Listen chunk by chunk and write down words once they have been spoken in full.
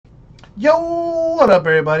Yo, what up,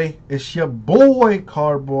 everybody? It's your boy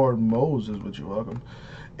Cardboard Moses, which you're welcome.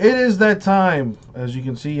 It is that time. As you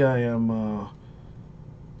can see, I am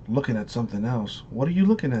looking at something else. What are you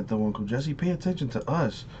looking at, though, Uncle Jesse? Pay attention to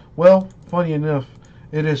us. Well, funny enough,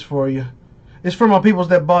 it is for you. It's for my peoples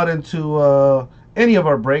that bought into any of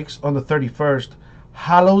our breaks on the 31st,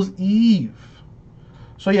 Hallows Eve.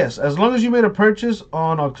 So yes, as long as you made a purchase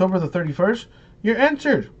on October the 31st, you're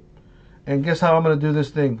entered. And guess how I'm going to do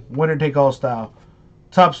this thing? Winner take all style.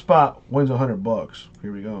 Top spot wins $100.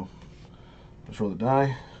 Here we go. Let's roll the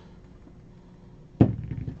die.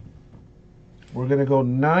 We're going to go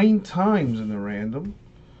 9 times in the random.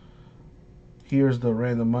 Here's the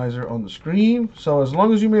randomizer on the screen. So as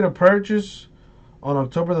long as you made a purchase on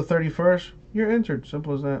October the 31st, you're entered.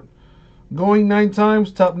 Simple as that. Going 9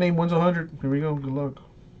 times, top name wins 100. Here we go. Good luck.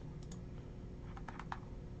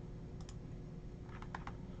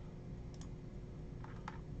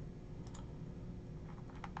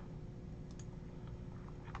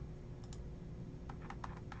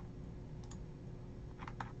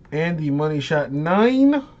 And the money shot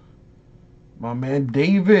 9. My man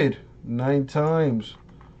David, 9 times.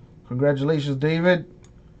 Congratulations, David.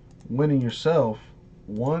 Winning yourself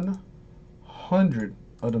 100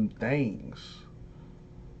 of them things.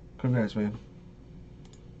 Congrats, man.